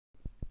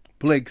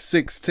Blake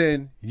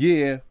 610,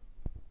 yeah.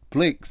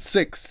 Blake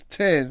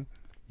 610,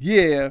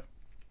 yeah.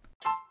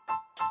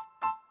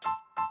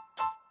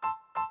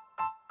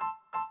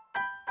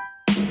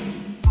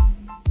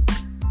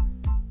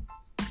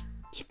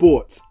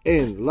 Sports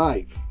and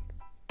life.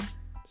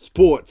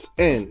 Sports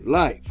and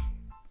life.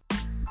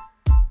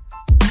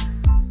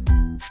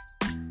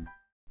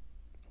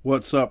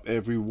 What's up,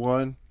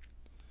 everyone?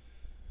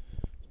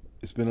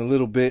 It's been a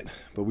little bit,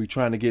 but we're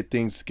trying to get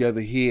things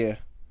together here.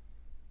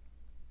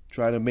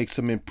 Trying to make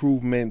some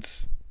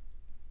improvements.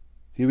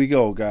 Here we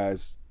go,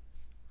 guys.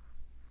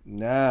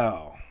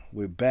 Now,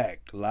 we're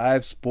back.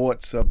 Live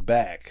sports are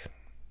back.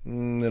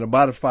 In a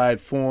modified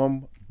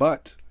form,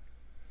 but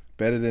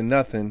better than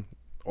nothing.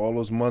 All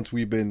those months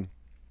we've been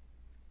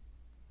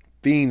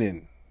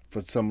fiending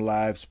for some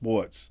live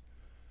sports.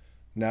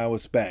 Now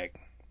it's back.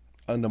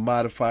 Under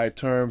modified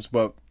terms,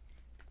 but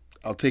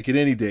I'll take it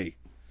any day.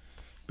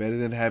 Better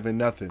than having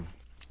nothing.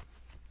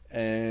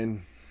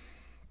 And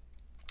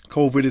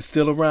COVID is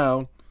still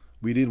around.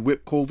 We didn't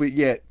whip COVID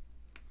yet.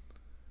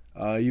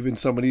 Even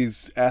some of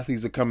these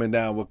athletes are coming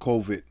down with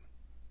COVID.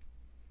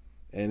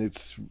 And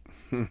it's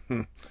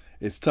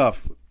it's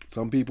tough.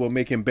 Some people are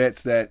making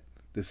bets that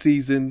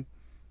the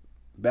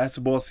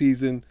basketball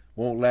season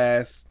won't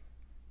last.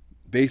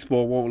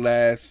 Baseball won't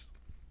last.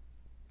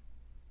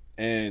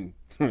 And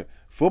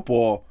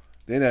football,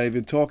 they're not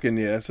even talking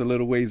there. That's a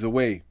little ways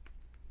away.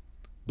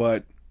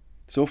 But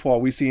so far,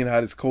 we've seen how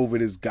this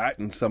COVID has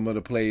gotten some of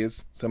the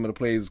players. Some of the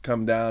players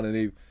come down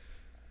and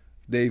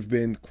they've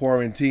been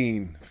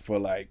quarantined for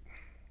like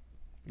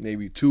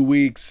maybe 2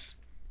 weeks,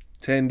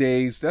 10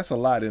 days. That's a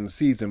lot in the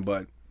season,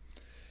 but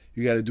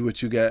you got to do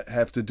what you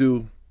have to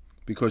do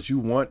because you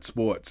want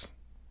sports.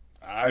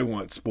 I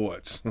want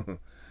sports.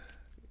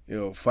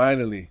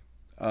 Finally.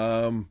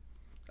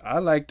 I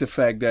like the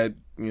fact that,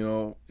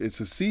 it's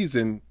a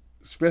season,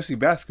 especially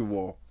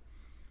basketball.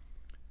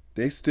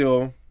 They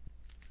still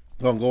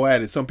gonna go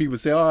at it. Some people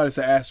say, oh, it's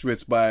an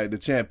asterisk by the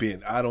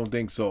champion. I don't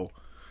think so.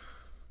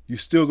 You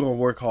still gonna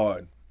work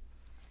hard.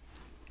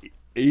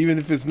 Even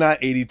if it's not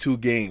 82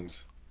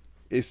 games,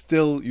 you're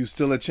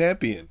still a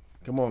champion.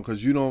 Come on,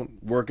 because you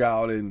don't work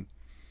out and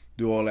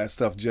do all that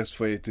stuff just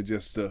for it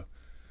to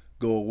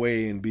go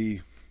away and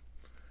be,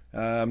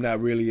 I'm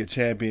not really a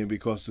champion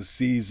because the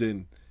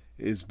season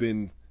has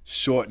been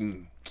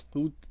shortened.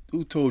 Who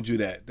told you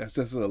that? That's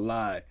just a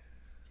lie.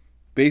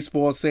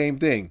 Baseball, same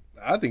thing.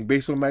 I think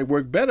baseball might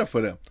work better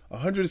for them.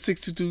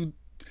 162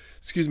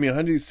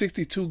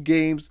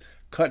 games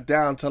cut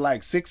down to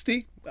like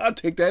 60. I'll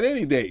take that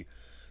any day.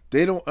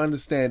 They don't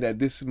understand that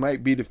this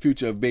might be the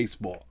future of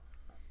baseball.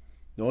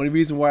 The only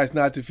reason why it's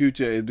not the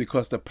future is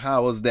because the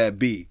powers that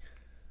be,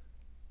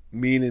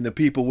 meaning the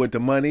people with the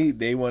money,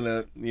 they want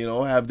to,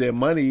 have their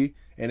money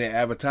and their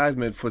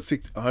advertisement for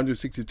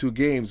 162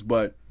 games.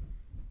 But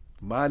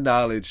my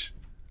knowledge,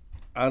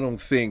 I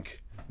don't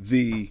think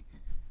the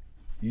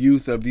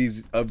youth of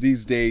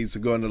these days are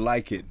going to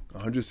like it.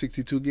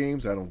 162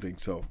 games? I don't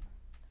think so.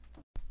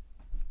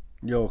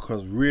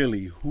 Because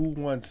really, who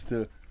wants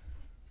to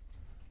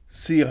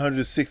see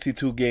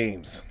 162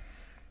 games?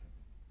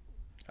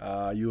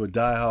 You a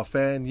diehard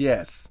fan?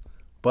 Yes.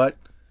 But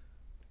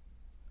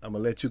I'm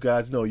going to let you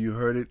guys know, you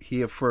heard it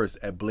here first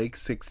at Blake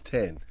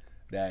 610,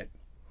 that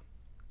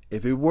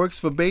if it works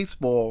for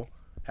baseball,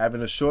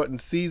 having a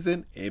shortened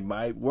season, it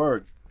might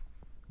work.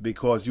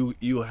 Because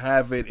you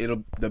have it,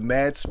 the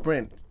mad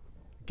sprint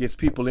gets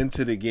people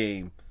into the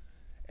game,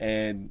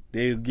 and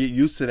they'll get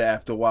used to that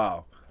after a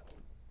while.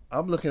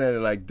 I'm looking at it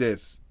like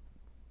this: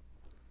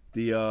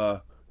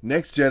 the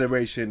next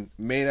generation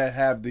may not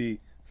have the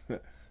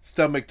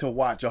stomach to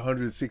watch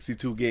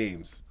 162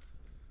 games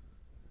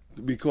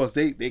because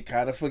they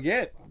kind of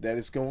forget that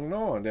it's going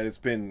on, that it's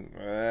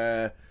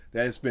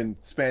been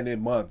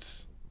spanning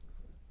months,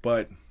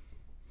 but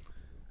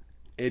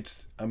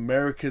it's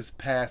America's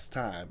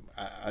pastime.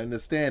 I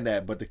understand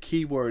that, but the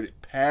key word,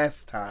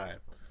 pastime.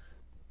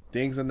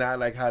 Things are not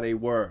like how they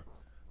were.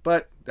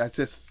 But that's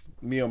just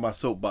me on my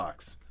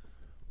soapbox.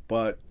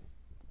 But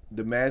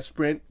the mad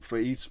sprint for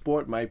each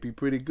sport might be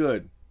pretty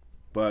good.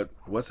 But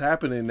what's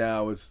happening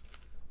now is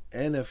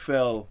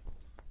NFL,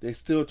 they're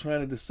still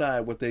trying to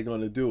decide what they're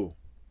going to do.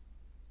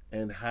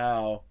 And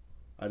how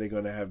are they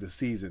going to have the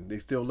season. They're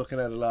still looking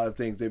at a lot of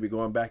things. They be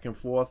going back and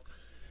forth.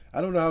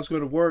 I don't know how it's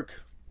going to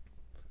work.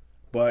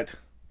 But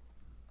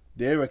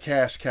they're a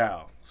cash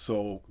cow,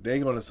 so they're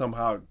going to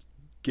somehow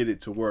get it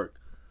to work.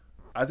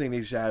 I think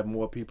they should have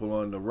more people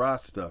on the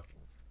roster.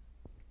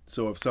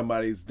 So if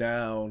somebody's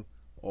down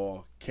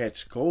or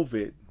catch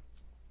COVID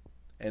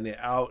and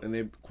they're out and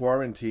they're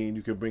quarantined,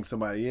 you can bring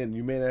somebody in.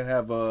 You may not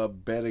have a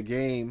better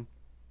game.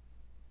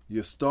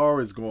 Your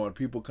star is gone.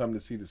 People come to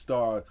see the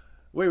star.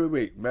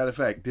 Wait. Matter of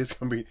fact, there's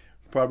going to be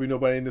probably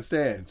nobody in the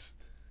stands.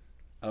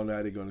 I don't know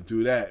how they're going to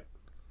do that.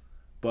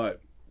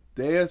 But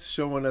they're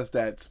showing us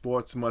that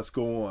sports must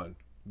go on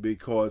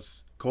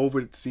because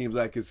COVID seems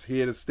like it's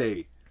here to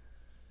stay.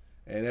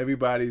 And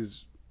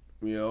everybody's,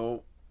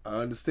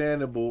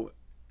 understand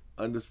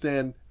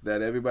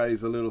that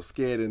everybody's a little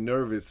scared and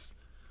nervous.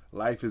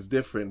 Life is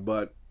different,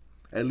 but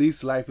at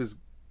least life has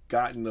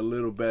gotten a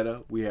little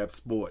better. We have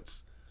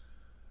sports.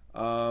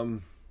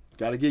 Got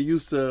to get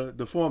used to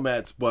the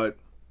formats, but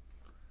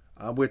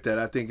I'm with that.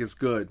 I think it's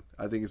good.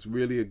 I think it's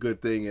really a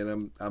good thing,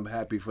 and I'm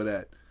happy for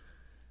that.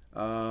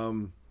 A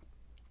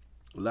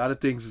lot of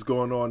things is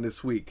going on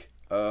this week.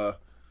 The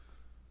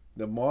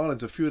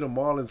Marlins, a few of the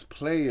Marlins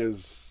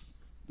players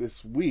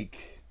this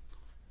week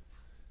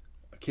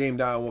came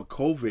down with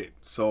COVID,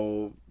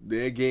 so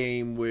their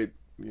game with,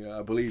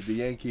 I believe the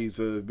Yankees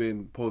have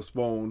been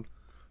postponed.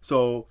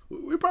 So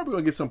we're probably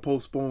gonna get some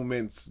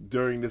postponements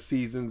during the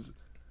season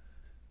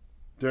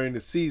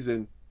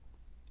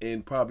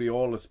in probably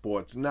all the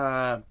sports.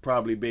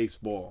 Probably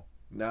baseball,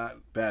 not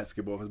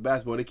basketball. Because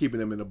basketball, they're keeping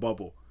them in a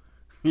bubble.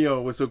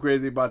 What's so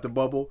crazy about the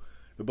bubble?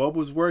 The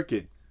bubble's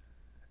working.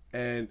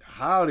 And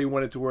how they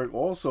want it to work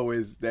also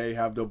is they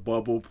have the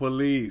bubble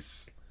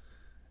police.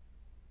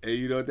 And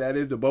you know what that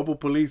is? The bubble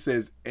police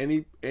says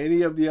any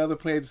of the other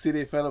players, see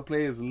their fellow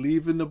players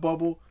leaving the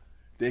bubble,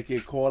 they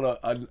can call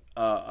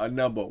a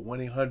number,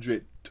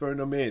 1-800, turn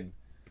them in.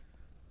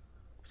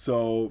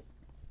 So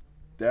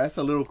that's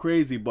a little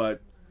crazy,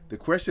 but the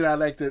question I'd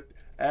like to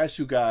ask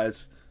you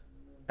guys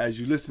as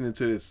you're listening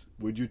to this,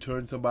 would you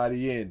turn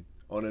somebody in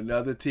on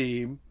another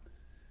team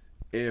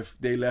if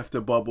they left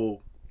the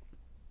bubble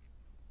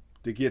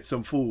to get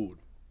some food?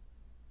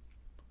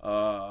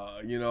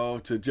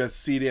 To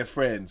just see their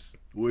friends.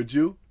 Would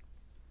you?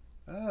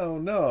 I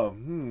don't know.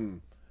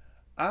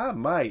 I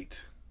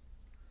might.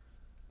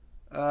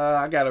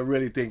 I gotta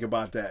really think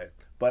about that.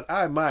 But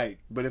I might.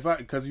 But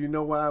because you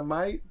know why I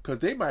might? Because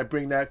they might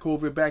bring that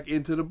COVID back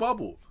into the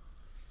bubble.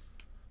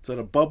 So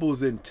the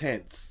bubble's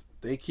intense.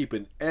 They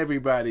keeping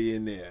everybody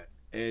in there.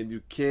 And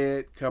you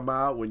can't come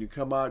out. When you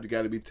come out, you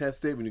got to be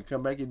tested. When you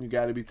come back in, you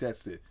got to be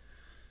tested.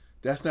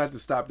 That's not to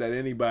stop that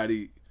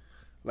anybody,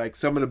 like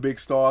some of the big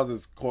stars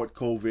has caught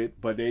COVID,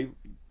 but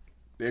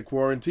they're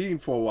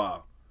quarantined for a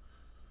while.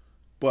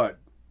 But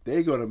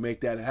they're going to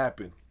make that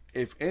happen.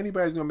 If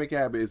anybody's going to make it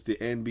happen, it's the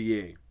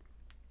NBA.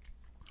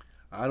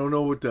 I don't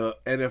know what the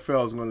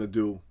NFL is going to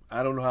do.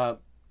 I don't know how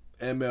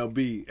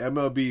MLB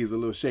is a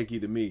little shaky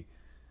to me.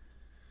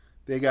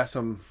 They got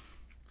some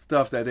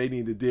stuff that they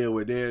need to deal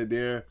with.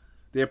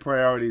 Their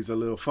priorities are a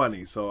little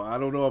funny. So I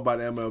don't know about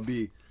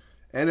MLB.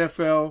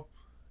 NFL,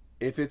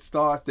 if it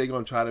starts, they're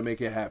going to try to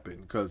make it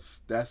happen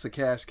because that's a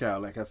cash cow,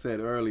 like I said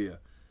earlier.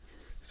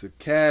 It's a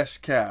cash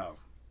cow.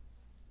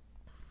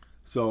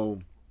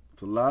 So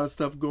it's a lot of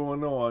stuff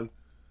going on.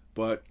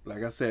 But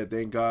like I said,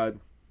 thank God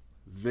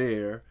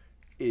there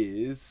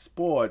is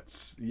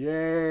sports.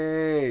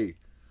 Yay!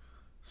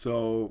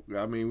 So,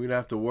 I mean, we don't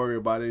have to worry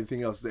about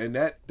anything else. And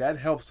that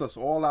helps us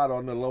all out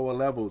on the lower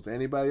levels.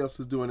 Anybody else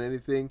who's doing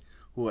anything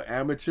who are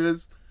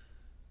amateurs,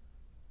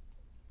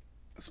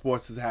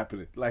 sports is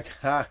happening. Like,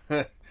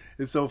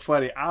 it's so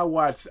funny. I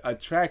watched a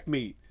track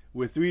meet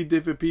with 3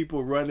 different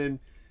people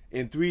running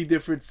in 3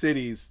 different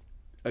cities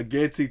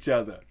against each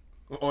other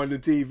on the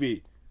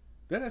TV.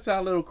 Doesn't that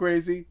sound a little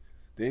crazy?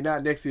 They're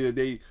not next to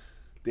you.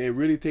 They're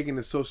really taking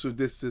the social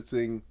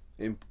distancing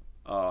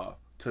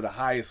to the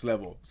highest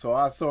level. So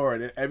I saw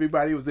it.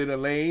 Everybody was in a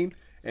lane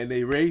and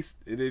they raced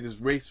and they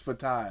just raced for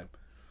time.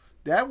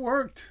 That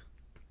worked.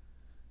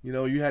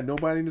 You had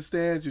nobody in the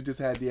stands. You just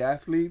had the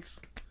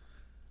athletes.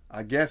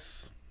 I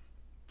guess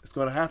it's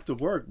going to have to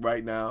work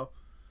right now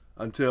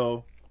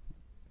until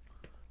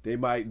they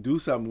might do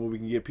something where we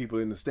can get people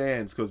in the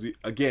stands. Because,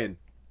 again,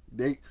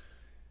 the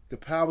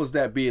powers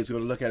that be is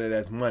going to look at it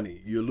as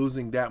money. You're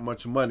losing that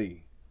much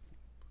money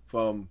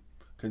from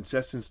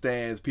concession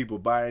stands, people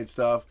buying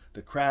stuff,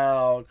 the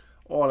crowd,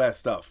 all that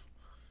stuff,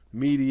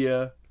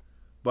 media.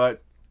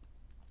 But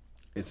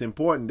it's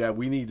important that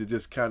we need to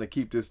just kind of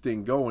keep this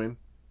thing going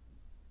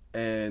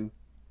and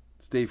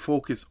stay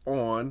focused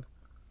on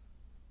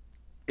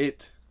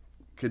it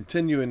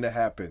continuing to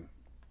happen,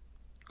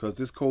 because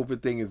this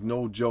COVID thing is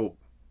no joke.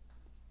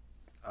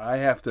 I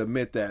have to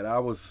admit that I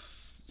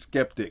was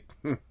skeptic,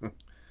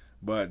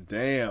 but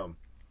damn,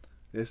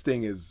 this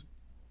thing is,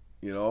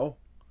 it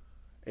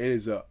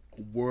is a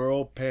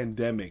world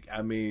pandemic.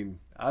 I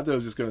mean, I thought it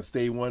was just going to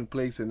stay one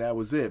place and that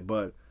was it,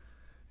 but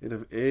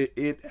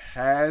it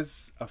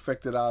has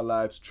affected our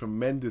lives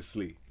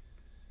tremendously,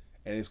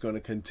 and it's going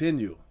to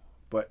continue.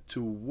 But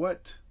to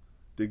what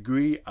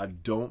degree, I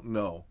don't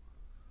know.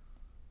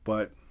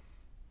 But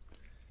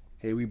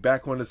hey, we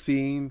back on the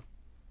scene.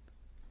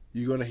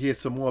 You're going to hear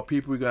some more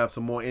people. We're going to have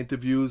some more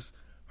interviews.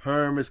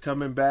 Herm is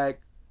coming back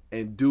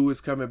and Do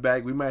is coming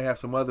back. We might have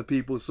some other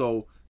people.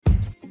 So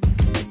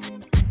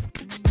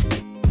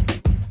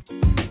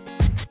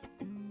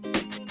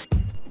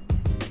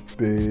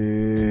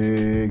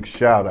big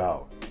shout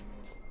out.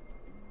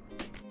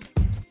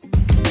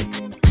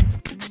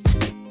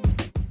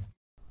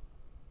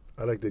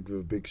 I'd like to give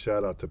a big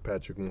shout out to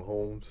Patrick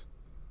Mahomes.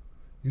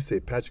 You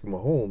say Patrick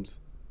Mahomes?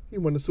 He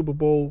won the Super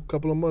Bowl a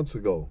couple of months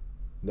ago.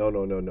 No.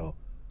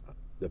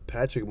 The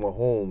Patrick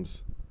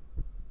Mahomes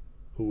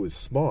who is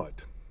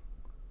smart.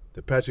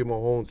 The Patrick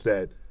Mahomes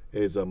that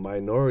is a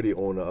minority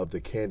owner of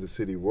the Kansas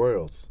City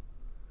Royals.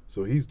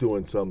 So he's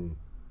doing some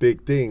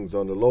big things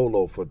on the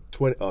low for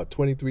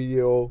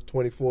 23-year-old,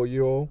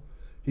 24-year-old.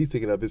 He's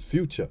thinking of his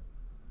future.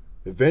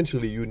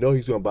 Eventually, he's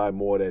going to buy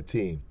more of that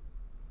team.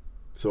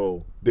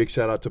 So, big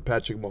shout out to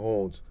Patrick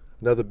Mahomes.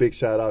 Another big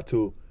shout out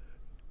to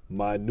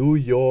my New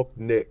York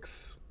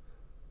Knicks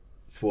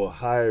for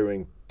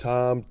hiring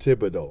Tom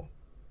Thibodeau,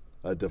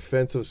 a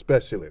defensive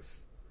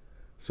specialist.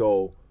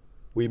 So,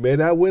 we may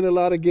not win a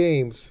lot of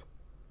games,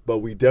 but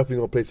we definitely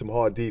going to play some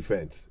hard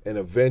defense. And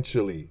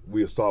eventually,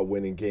 we'll start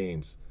winning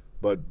games.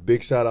 But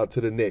big shout out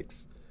to the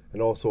Knicks.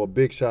 And also a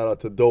big shout out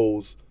to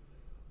those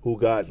who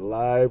got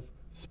live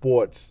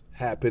sports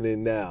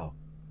happening now.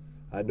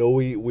 I know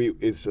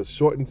it's a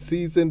shortened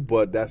season,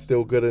 but that's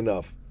still good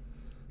enough.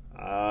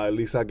 At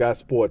least I got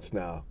sports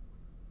now.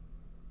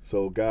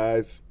 So,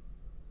 guys,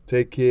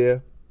 take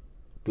care.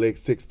 Blake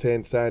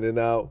 610 signing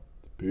out.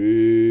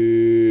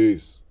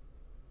 Peace.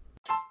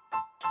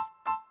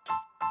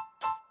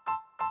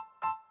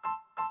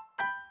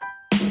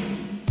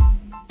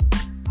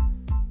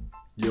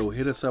 Yo,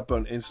 hit us up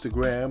on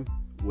Instagram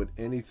with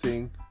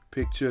anything,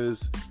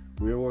 pictures.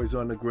 We're always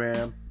on the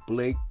gram.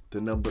 Blake,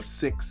 the number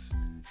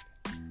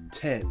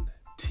 610,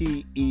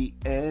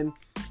 TEN.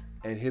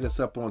 And hit us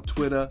up on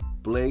Twitter,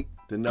 Blake,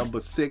 the number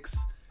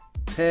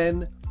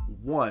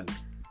 6101.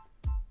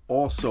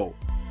 Also,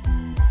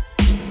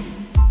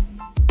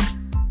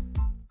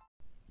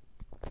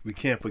 we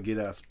can't forget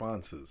our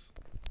sponsors,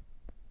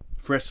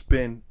 Fresh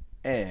Spin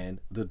and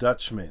The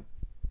Dutchman.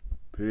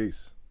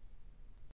 Peace.